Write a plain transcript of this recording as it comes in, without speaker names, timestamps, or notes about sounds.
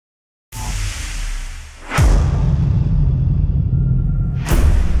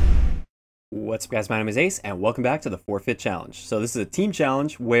What's up guys, my name is Ace, and welcome back to the Forfeit Challenge. So this is a team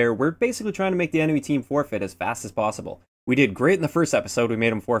challenge where we're basically trying to make the enemy team forfeit as fast as possible. We did great in the first episode, we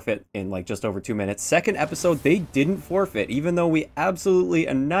made them forfeit in like just over 2 minutes. Second episode, they didn't forfeit, even though we absolutely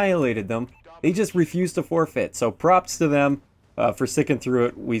annihilated them. They just refused to forfeit, so props to them for sticking through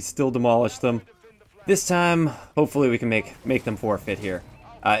it. We still demolished them. This time, hopefully we can make them forfeit here.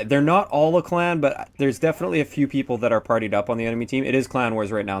 They're not all a clan, but there's definitely a few people that are partied up on the enemy team. It is clan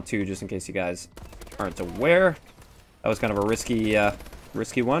wars right now too, just in case you guys aren't aware. That was kind of a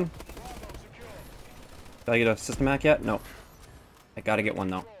risky one. Did I get a system hack yet? No. I gotta get one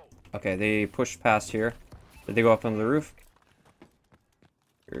though. Okay, they pushed past here. Did they go up on the roof?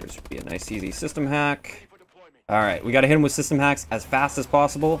 Here should be a nice easy system hack. Alright, we gotta hit them with system hacks as fast as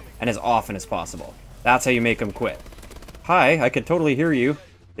possible and as often as possible. That's how you make them quit. Hi, I could totally hear you.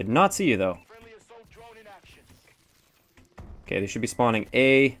 Did not see you though. Okay, they should be spawning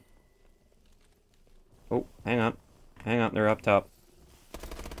A. Oh, hang on. Hang on, they're up top.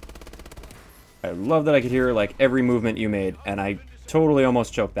 I love that I could hear like every movement you made, and I totally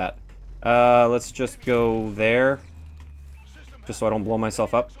almost choked that. Let's just go there. Just so I don't blow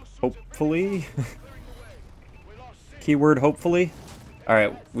myself up. Hopefully. Keyword hopefully.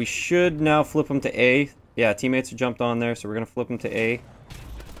 Alright, we should now flip them to A. Yeah, teammates have jumped on there, so we're gonna flip them to A.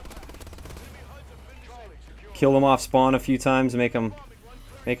 Kill them off spawn a few times, make them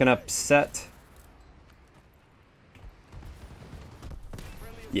upset.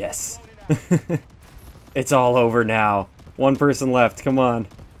 Yes. It's all over now. One person left. Come on.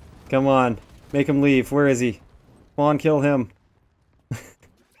 Come on. Make him leave. Where is he? Come on, kill him.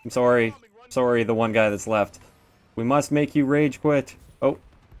 I'm sorry. Sorry, the one guy that's left. We must make you rage quit. Oh.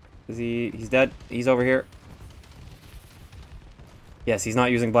 He's dead. He's over here. Yes, he's not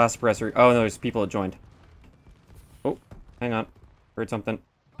using blast suppressor. Oh, no, there's people that joined. Oh, hang on. Heard something.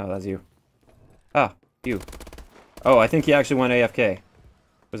 Oh, that's you. Ah, you. Oh, I think he actually went AFK.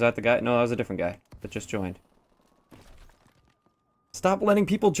 Was that the guy? No, that was a different guy that just joined. Stop letting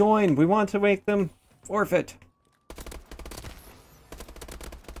people join. We want to make them forfeit.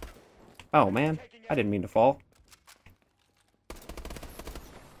 Oh, man. I didn't mean to fall.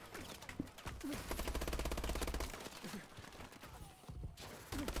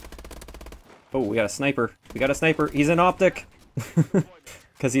 Oh, we got a sniper. We got a sniper. He's an optic.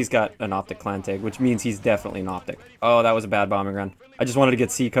 Because he's got an optic clan tag, which means he's definitely an optic. Oh, that was a bad bombing run. I just wanted to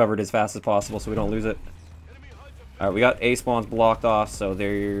get C covered as fast as possible so we don't lose it. Alright, we got A spawns blocked off, so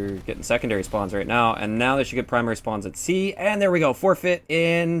they're getting secondary spawns right now. And now they should get primary spawns at C. And there we go. Forfeit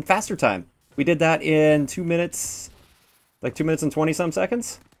in faster time. We did that in 2 minutes. Like 2 minutes and 20-some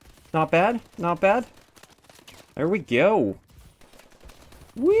seconds. Not bad. Not bad. There we go.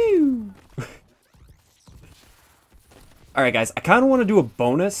 Woo! Alright guys, I kind of want to do a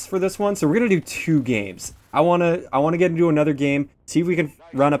bonus for this one, so we're going to do 2 games. I want to get into another game, see if we can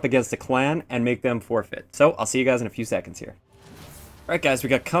run up against a clan and make them forfeit. So, I'll see you guys in a few seconds here. Alright guys, we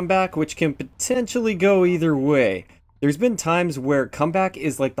got comeback, which can potentially go either way. There's been times where comeback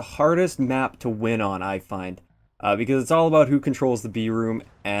is like the hardest map to win on, I find. Because it's all about who controls the B room,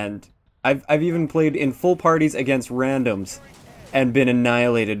 and I've even played in full parties against randoms and been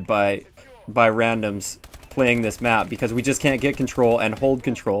annihilated by randoms playing this map because we just can't get control and hold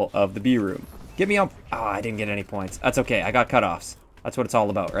control of the B room. Get me up. Oh, I didn't get any points. That's okay. I got cutoffs. That's what it's all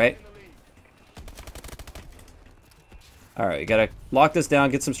about, right? Alright, we gotta lock this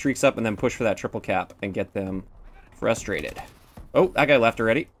down, get some streaks up, and then push for that triple cap and get them frustrated. Oh, that guy left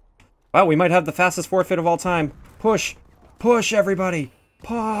already. Wow, we might have the fastest forfeit of all time. Push! Push, everybody!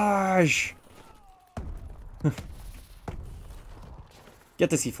 Push! Get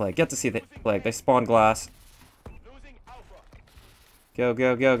the C flag. Get the C flag. They spawn glass. Go,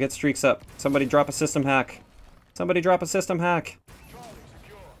 go, go. Get streaks up. Somebody drop a system hack. Somebody drop a system hack.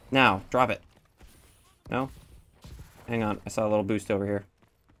 Now, drop it. No? Hang on. I saw a little boost over here.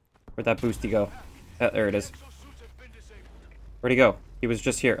 Where'd that boosty go? There it is. Where'd he go? He was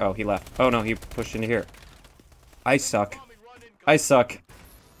just here. Oh, he left. Oh, no. He pushed into here. I suck. I suck.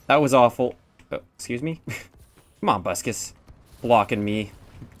 That was awful. Oh, excuse me? Come on, Buscus. Blocking me.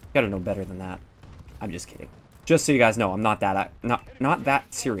 Gotta know better than that. I'm just kidding. Just so you guys know, I'm not that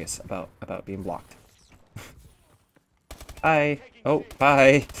serious about being blocked. Bye. Oh,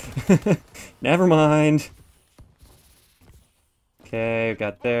 bye. Never mind. Okay,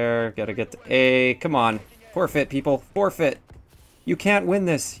 got there. Gotta get to A. Come on. Forfeit, people. Forfeit. You can't win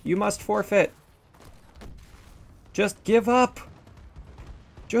this. You must forfeit. Just give up.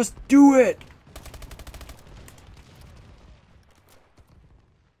 Just do it.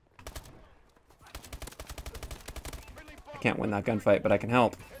 Can't win that gunfight, but I can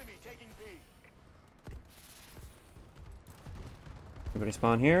help. Anybody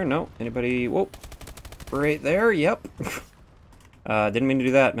spawn here? No. Anybody? Whoa. Right there. Yep. Didn't mean to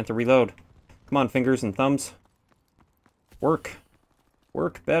do that. Meant to reload. Come on, fingers and thumbs. Work.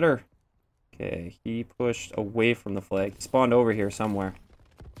 Work better. Okay, he pushed away from the flag. He spawned over here somewhere.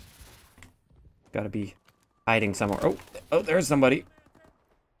 Gotta be hiding somewhere. Oh, oh, there's somebody.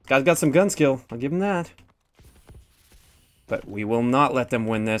 Guy's got some gun skill. I'll give him that. But we will not let them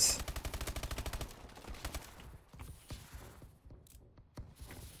win this.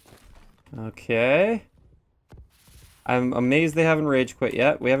 Okay. I'm amazed they haven't rage quit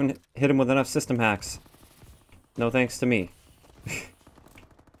yet. We haven't hit him with enough system hacks. No thanks to me.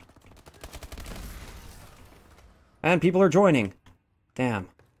 And people are joining. Damn.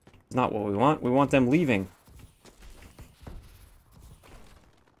 It's not what we want. We want them leaving.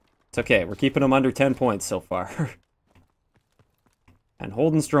 It's okay. We're keeping them under 10 points so far. And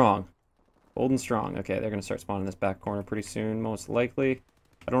holding strong. Holding strong. Okay, they're going to start spawning this back corner pretty soon, most likely.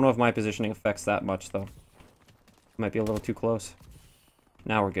 I don't know if my positioning affects that much, though. Might be a little too close.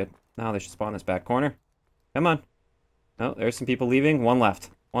 Now we're good. Now they should spawn this back corner. Come on. Oh, there's some people leaving. One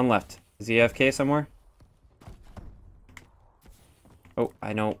left. One left. Is he AFK somewhere? Oh,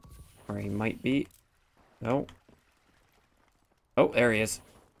 I know where he might be. No. Oh, there he is.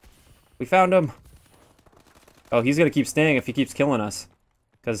 We found him. Oh, he's gonna keep staying if he keeps killing us.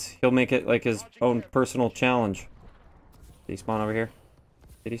 Because he'll make it like his own personal challenge. Did he spawn over here?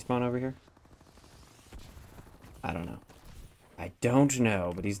 Did he spawn over here? I don't know. I don't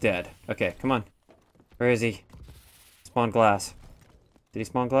know, but he's dead. Okay, come on. Where is he? Spawn glass. Did he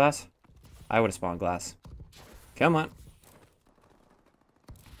spawn glass? I would have spawned glass. Come on.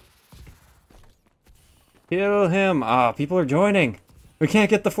 Kill him. Ah, people are joining. We can't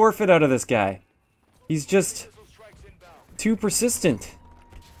get the forfeit out of this guy. He's just too persistent.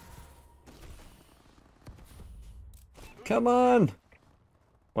 Come on.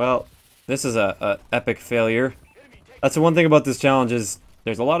 Well, this is a epic failure. That's the one thing about this challenge is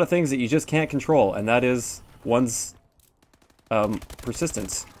there's a lot of things that you just can't control, and that is one's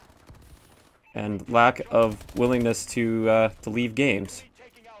persistence and lack of willingness to leave games.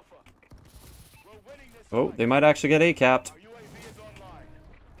 Oh, they might actually get A-capped.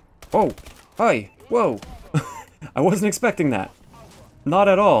 Oh, hi, whoa. I wasn't expecting that. Not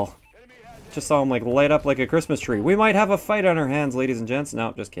at all. Just saw him like light up like a Christmas tree. We might have a fight on our hands, ladies and gents.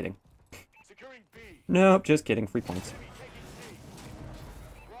 No, just kidding. Nope, just kidding. Free points.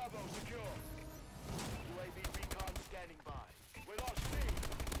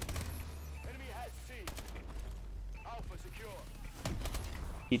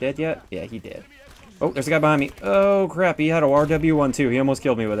 He dead yet? Yeah, he did. Oh, there's a guy behind me. Oh, crap. He had a RW1 too. He almost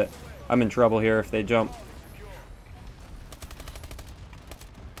killed me with it. I'm in trouble here if they jump.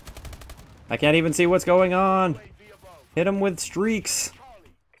 I can't even see what's going on. Hit him with streaks.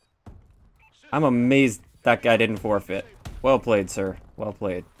 I'm amazed that guy didn't forfeit. Well played, sir. Well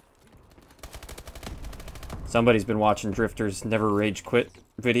played. Somebody's been watching Drifter's Never Rage Quit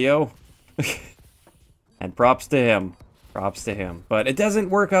video. And props to him. Props to him. But it doesn't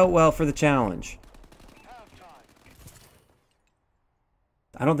work out well for the challenge.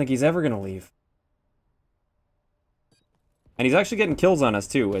 I don't think he's ever going to leave. And he's actually getting kills on us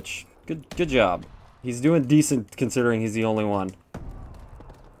too, which... Good job. He's doing decent considering he's the only one.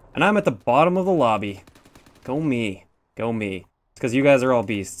 And I'm at the bottom of the lobby. Go me. Go me. It's because you guys are all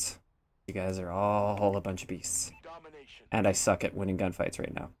beasts. You guys are all a bunch of beasts. And I suck at winning gunfights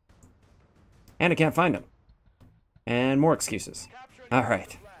right now. And I can't find them. And more excuses.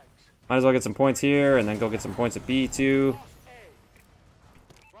 Alright. Might as well get some points here and then go get some points at B too.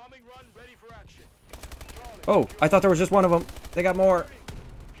 Oh, I thought there was just one of them. They got more.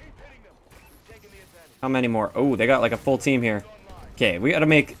 How many more? Oh, they got like a full team here. Okay, we gotta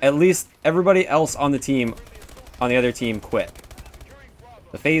make at least everybody else on the team, on the other team, quit.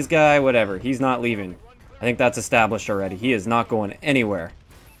 The phase guy, whatever. He's not leaving. I think that's established already. He is not going anywhere.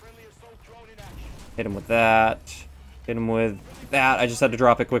 Hit him with that. Hit him with that. I just had to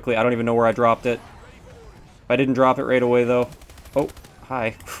drop it quickly. I don't even know where I dropped it. If I didn't drop it right away, though. Oh, hi.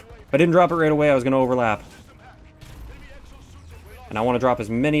 If I didn't drop it right away, I was going to overlap. And I want to drop as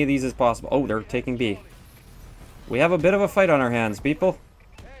many of these as possible. Oh, they're taking B. We have a bit of a fight on our hands, people.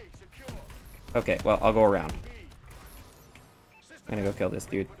 Okay, well, I'll go around. I'm gonna go kill this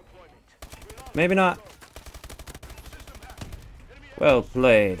dude. Maybe not. Well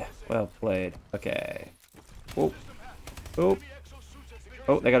played. Well played. Okay. Whoop. Whoop.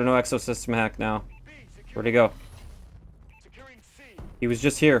 Oh, they got a no exosystem hack now. Where'd he go? He was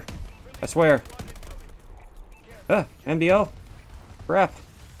just here. I swear. Ah, MDL. Crap.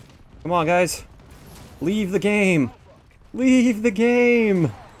 Come on, guys. Leave the game. Leave the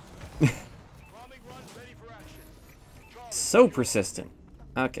game! So persistent.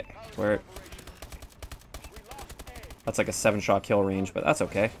 Okay, we're... That's like a 7-shot kill range, but that's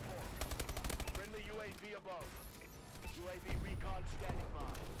okay.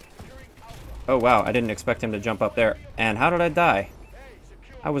 Oh wow, I didn't expect him to jump up there. And how did I die?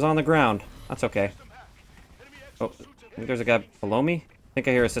 I was on the ground. That's okay. Oh, I think there's a guy below me? I think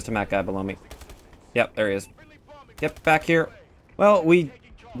I hear a system hack guy below me. Yep, there he is. Yep, back here. Well, we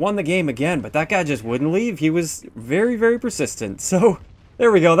won the game again, but that guy just wouldn't leave. He was very, very persistent. So,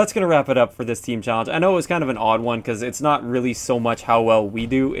 there we go. That's going to wrap it up for this team challenge. I know it was kind of an odd one because it's not really so much how well we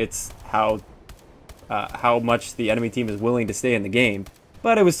do. It's how much the enemy team is willing to stay in the game.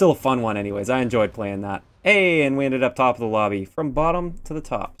 But it was still a fun one anyways. I enjoyed playing that. Hey, and we ended up top of the lobby. From bottom to the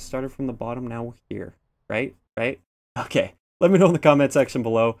top. Started from the bottom, now we're here. Right? Right? Okay. Let me know in the comment section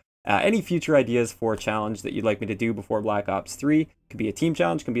below. Any future ideas for a challenge that you'd like me to do before Black Ops 3. Could be a team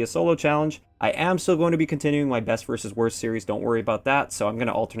challenge, could be a solo challenge. I am still going to be continuing my best versus worst series, don't worry about that. So I'm going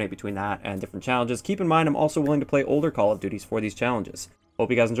to alternate between that and different challenges. Keep in mind, I'm also willing to play older Call of Duties for these challenges. Hope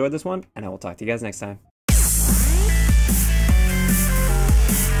you guys enjoyed this one, and I will talk to you guys next time.